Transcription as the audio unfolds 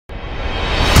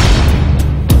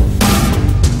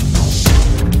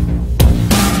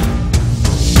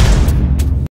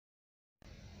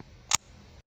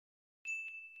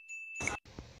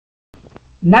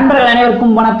நண்பர்கள்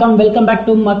அனைவருக்கும் வணக்கம். வெல்கம் பேக்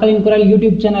டு மக்களின் குரல்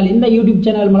யூடியூப் சேனல். இந்த யூடியூப்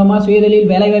சேனல் மூலமா சுயதொழில்,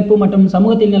 வேலைவாய்ப்பு மற்றும்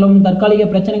சமூகத்தில் நிலவும் தற்காலிக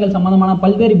பிரச்சனைகள் சம்பந்தமான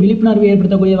பல்வேறு விழிப்புணர்வு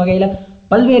ஏற்படுத்தக்கூடிய வகையில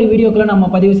பல்வேறு வீடியோக்களை நம்ம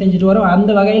பதிவு செஞ்சுட்டு வரோம்.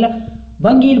 அந்த வகையில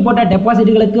வங்கியில் போட்ட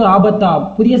டெபாசிட்டுகளுக்கு ஆபத்தா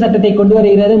புதிய சட்டத்தை கொண்டு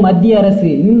வருகிறது மத்திய அரசு.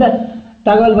 இந்த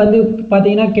தகவல்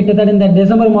பாத்தீங்கன்னா கிட்டத்தட்ட இந்த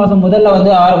டிசம்பர் மாதம் முதல்ல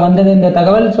வந்தது இந்த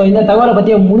தகவல். ஸோ இந்த தகவலை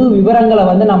பற்றிய முழு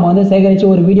விவரங்களை நம்ம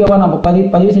சேகரித்து ஒரு வீடியோவா நம்ம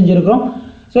பதிவு செஞ்சிருக்கிறோம்.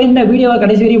 ஸோ இந்த வீடியோவை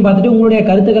கடைசி வரையும் பார்த்துட்டு உங்களுடைய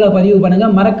கருத்துக்களை பதிவு பண்ணுங்க.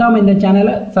 மறக்காம இந்த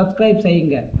சேனலை சப்ஸ்கிரைப்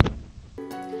செய்யுங்க.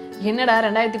 என்னடா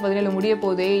 2017 முடிய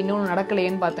போதே இன்னொன்று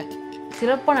நடக்கலையேன்னு பார்த்தேன்.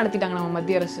 சிறப்பாக நடத்திட்டாங்க நம்ம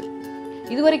மத்திய அரசு.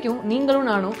 இது வரைக்கும் நீங்களும்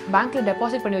நானும் பேங்க்ல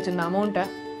டெபாசிட் பண்ணி வச்சிருந்த அமௌண்ட்டை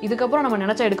இதுக்கப்புறம் நம்ம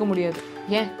நினைச்சா எடுக்க முடியாது.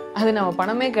 ஏன், அது நம்ம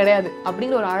பணமே கிடையாது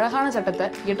அப்படிங்கிற ஒரு அழகான சட்டத்தை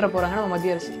இயற்ற போறாங்க நம்ம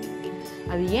மத்திய அரசு.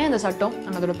 அது ஏன் இந்த சட்டம்,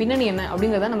 அதோட பின்னணி என்ன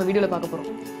அப்படிங்கிறத நம்ம வீடியோவில் பார்க்க போறோம்.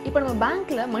 இப்போ நம்ம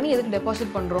பேங்க்ல மணி எதுக்கு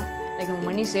டெபாசிட் பண்றோம்? லைக் நம்ம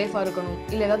மணி சேஃபாக இருக்கணும்,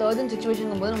 இல்லை ஏதாவது அர்ஜென்ட்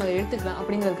சுச்சுவேஷன் போது நம்ம அதை எடுத்துக்கலாம்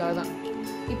அப்படிங்கிறதுக்காக தான்.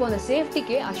 இப்போ அந்த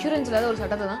சேஃப்டிக்கே அஷூரன்ஸ் இல்லாத ஒரு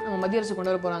சட்டத்தை தான் நம்ம மத்திய அரசு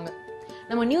கொண்டு வர போறாங்க.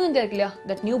 நம்ம நியூ இந்தியா இருக்கு இல்லையா,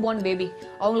 தட் நியூ பார்ன் பேபி,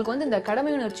 அவங்களுக்கு இந்த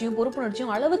கடமை உணர்ச்சியும்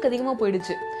பொறுப்புணர்ச்சியும் அளவுக்கு அதிகமாக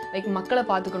போயிடுச்சு. லைக் மக்களை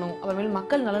பார்த்துக்கணும், அப்புறமேல்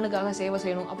மக்கள் நலனுக்காக சேவை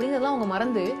செய்யணும் அப்படிங்கிறதெல்லாம் அவங்க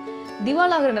மறந்து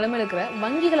திவாலாகிற நிலைமையில இருக்கிற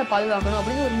வங்கிகளை பாதுகாக்கணும்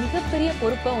அப்படிங்கிற ஒரு மிகப்பெரிய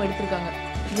பொறுப்பை அவங்க எடுத்திருக்காங்க.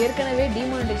 ஏற்கனவே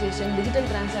டிமானிட்டைசேஷன், டிஜிட்டல்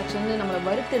டிரான்சாக்ஷன் நம்மளை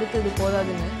வறுத்து எடுத்தது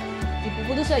போதாதுன்னு இப்போ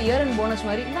புதுசா இயர் அண்ட் போனஸ்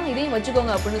மாதிரி நாங்கள் இதையும்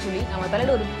வச்சுக்கோங்க அப்படின்னு சொல்லி நம்ம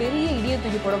தலையில ஒரு பெரிய இடியை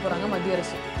தூக்கி போட போறாங்க மத்திய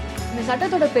அரசு. இந்த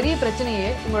சட்டத்தோட பெரிய பிரச்சனையே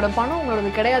உங்களோட பணம்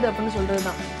உங்களோட கிடையாது அப்படின்னு சொல்றது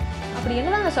தான். அப்படி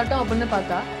என்னதான் அந்த சட்டம் அப்படின்னு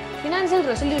பார்த்தா, financial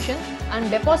resolution and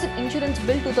deposit insurance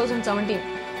bill 2017,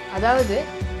 அதாவது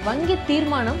வங்கி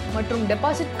தீர்மானம் மற்றும்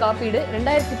டெபாசிட் காப்பீடு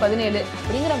 2017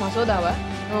 அப்படிங்கிற மசோதாவை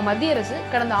நம்ம மத்திய அரசு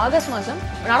கடந்த ஆகஸ்ட் மாதம்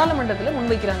நாடாளுமன்றத்தில்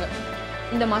முன்வைக்கிறாங்க.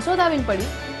 இந்த மசோதாவின் படி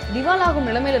திவாலாகும்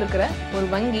நிலைமையில் இருக்கிற ஒரு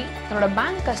வங்கி தன்னோட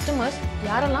பேங்க் கஸ்டமர்ஸ்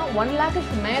யாரெல்லாம் 1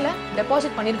 lakhக்கு மேலே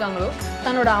டெபாசிட் பண்ணியிருக்காங்களோ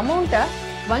தன்னோட அமௌண்ட்டை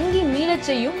வங்கி மீளச்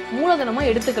செய்யும் மூலதனமாக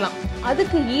எடுத்துக்கலாம்.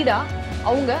 அதுக்கு ஈடா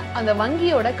அவங்க அந்த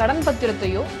வங்கியோட கடன்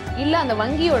பத்திரத்தையோ இல்லை அந்த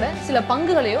வங்கியோட சில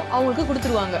பங்குகளையோ அவங்களுக்கு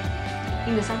கொடுத்துருவாங்க.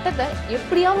 இந்த சட்டத்தை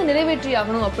எப்படியாவது நிறைவேற்றி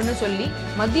ஆகணும் அப்படின்னு சொல்லி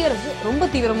மத்திய அரசு ரொம்ப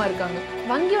தீவிரமா இருக்காங்க.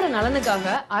 வங்கியோட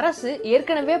நலனுக்காக அரசு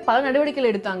ஏற்கனவே பல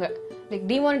நடவடிக்கைகள் எடுத்தாங்க. லைக்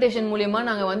டிமானிட்டேஷன் மூலியமா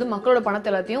நாங்கள் மக்களோட பணத்தை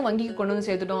எல்லாத்தையும் வங்கிக்கு கொண்டு வந்து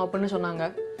சேர்த்துட்டோம் அப்படின்னு சொன்னாங்க.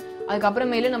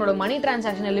 அதுக்கப்புறமேலே நம்மளோட மணி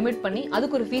டிரான்சாக்ஷனை லிமிட் பண்ணி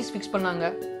அதுக்கு ஒரு ஃபீஸ் ஃபிக்ஸ் பண்ணாங்க.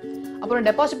 அப்புறம்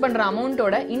டெபாசிட் பண்ற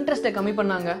அமௌண்ட்டோட இன்ட்ரெஸ்ட்டை கம்மி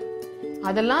பண்ணாங்க.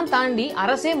 அதெல்லாம் தாண்டி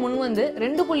அரசே முன்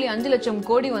 2.5 லட்சம்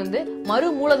கோடி மறு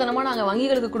மூலதனமா நாங்க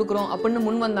வங்கிகளுக்கு கொடுக்குறோம் அப்படின்னு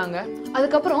முன் வந்தாங்க.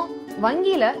 அதுக்கப்புறம்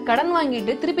வங்கியில கடன்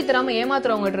வாங்கிட்டு திருப்பி தராம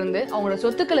ஏமாத்துறவங்க இருந்து அவங்களோட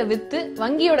சொத்துக்களை வித்து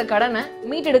வங்கியோட கடனை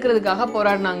மீட்டெடுக்கிறதுக்காக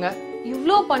போராடினாங்க.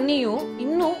 இவ்ளோ பண்ணியும்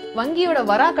இன்னும் வங்கியோட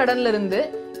வரா கடன்ல இருந்து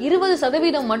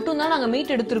 20% மட்டும்தான் நாங்க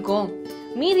மீட்டெடுத்திருக்கோம்,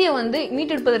 மீதியை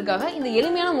மீட்டெடுப்பதற்காக இந்த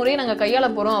எளிமையான முறையை நாங்க கையாள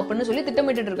போறோம் அப்படின்னு சொல்லி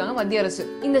திட்டமிட்டு இருக்காங்க மத்திய அரசு.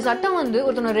 இந்த சட்டம்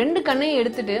ஒருத்தனை 2 கண்ணையும்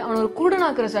எடுத்துட்டு அவனை ஒரு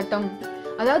குருடனாக்குற சட்டம்.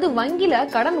 அதாவது வங்கியில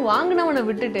கடன் வாங்கினவனை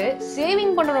விட்டுட்டு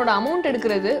சேவிங் பண்றனோட அமௌண்ட்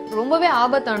எடுக்கிறது ரொம்பவே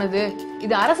ஆபத்தானது,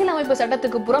 இது அரசியலமைப்பு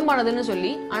சட்டத்துக்கு புறம்பானதுன்னு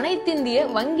சொல்லி அனைத்து இந்திய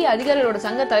வங்கி அதிகாரிகளோட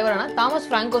சங்க தலைவரான தாமஸ்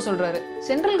பிராங்கோ சொல்றாரு.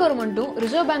 சென்ட்ரல் கவர்மெண்ட்டும்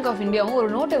ரிசர்வ் பேங்க் ஆஃப் இந்தியாவும் ஒரு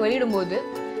நோட்டை வெளியிடும் போது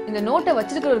இந்த நோட்டை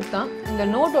வச்சிருக்கிறதுக்கு தான் இந்த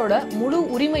நோட்டோட முழு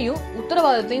உரிமையும்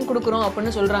உத்தரவாதத்தையும் கொடுக்குறோம்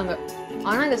அப்படின்னு சொல்றாங்க.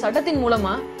 ஆனா இந்த சட்டத்தின்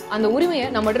மூலமா அந்த உரிமையை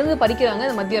நம்ம இருந்து பறிக்கிறாங்க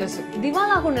இந்த மத்திய அரசு.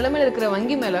 திவாலாகும் நிலைமையில இருக்கிற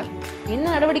வங்கி மேல என்ன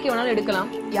நடவடிக்கை வேணாலும் எடுக்கலாம்,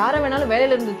 யாரை வேணாலும்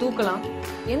வேலையில இருந்து தூக்கலாம்,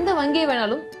 எந்த வங்கியை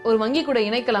வேணாலும் ஒரு வங்கி கூட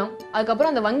இணைக்கலாம்,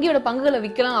 அதுக்கப்புறம் அந்த வங்கியோட பங்குகளை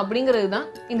விற்கலாம் அப்படிங்கிறது தான்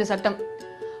இந்த சட்டம்.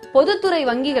 பொதுத்துறை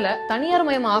வங்கிகளை தனியார்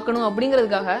மயம் ஆக்கணும்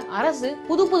அப்படிங்கிறதுக்காக அரசு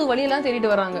புது புது வழியெல்லாம்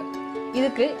தேடிட்டு வராங்க.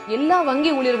 இதுக்கு எல்லா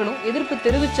வங்கி ஊழியர்களும் எதிர்ப்பு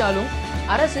தெரிவிச்சாலும்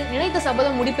அரசு நினைத்த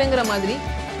சபதம் முடிப்பேங்கிற மாதிரி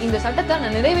இந்த சட்டத்தை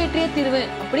நான் நிறைவேற்றியே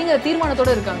தீர்வேன் அப்படிங்கிற தீர்மானத்தோட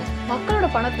இருக்காங்க. மக்களோட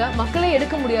பணத்தை மக்களே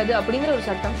எடுக்க முடியாது அப்படிங்கிற ஒரு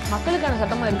சட்டம் மக்களுக்கான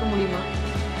சட்டமா இருக்க முடியுமா?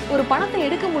 ஒரு பணத்தை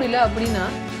எடுக்க முடியல அப்படின்னா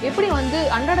எப்படி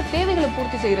அன்றாட தேவைகளை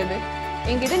பூர்த்தி செய்யறது?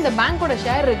 என்கிட்ட இந்த பேங்கோட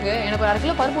ஷேர் இருக்கு, எனக்கு ஒரு 1/2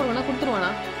 கிலோ பருப்பு வேணா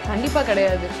கொடுத்துருவானா? கண்டிப்பா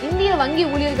கிடையாது. இந்திய வங்கி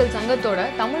ஊழியர்கள் சங்கத்தோட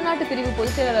தமிழ்நாட்டு பிரிவு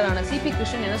பொதுச் செயலாளரான சிபி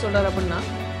கிருஷ்ணன் என்ன சொல்றாரு அப்படின்னா,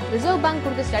 ரிசர்வ் பேங்க்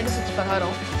கொடுத்த ஸ்டாட்டிஸ்டிக்ஸ்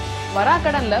பிரகாரம் வரா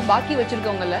கடன்ல பாக்கி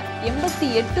வச்சிருக்கவங்கள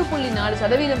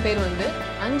 88.4% பேர்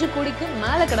 5 கோடிக்கு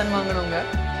மேல கடன் வாங்கினவங்க.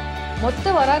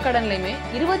 மொத்த வரா கடன்லயுமே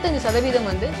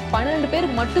 25% 12 பேர்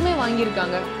மட்டுமே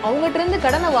வாங்கியிருக்காங்க. அவங்ககிட்ட இருந்து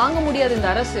கடனை வாங்க முடியாத இந்த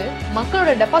அரசு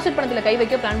மக்களோட டெபாசிட் பணத்துல கை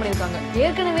வைக்க பிளான் பண்ணிருக்காங்க.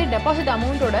 ஏற்கனவே டெபாசிட்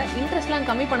அமௌண்டோட இன்ட்ரெஸ்ட் எல்லாம்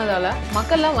கம்மி பண்ணதால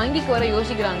மக்கள்லாம் வங்கிக்கு வர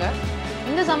யோசிக்கிறாங்க.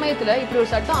 இந்த சமயத்துல இப்படி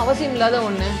ஒரு சட்டம் அவசியம் இல்லாத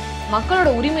ஒண்ணு, மக்களோட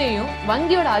உரிமையையும்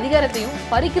வங்கியோட அதிகாரத்தையும்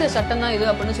பறிக்கிற சட்டம் தான்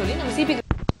இது அப்படின்னு சொல்லி நம்ம சிபி.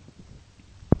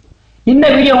 இந்த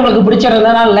வீடியோ உங்களுக்கு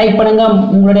பிடிச்சிருந்தா லைக் பண்ணுங்க,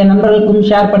 உங்களுடைய நண்பர்களுக்கும்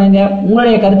ஷேர் பண்ணுங்க,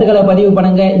 உங்களுடைய கருத்துக்களை பதிவு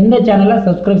பண்ணுங்க, இந்த சேனலை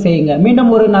சப்ஸ்கிரைப் செய்யுங்க.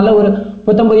 மீண்டும் ஒரு நல்ல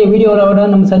புத்தம் புதிய வீடியோவோட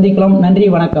நம்ம சந்திக்கலாம். நன்றி,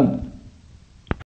 வணக்கம்.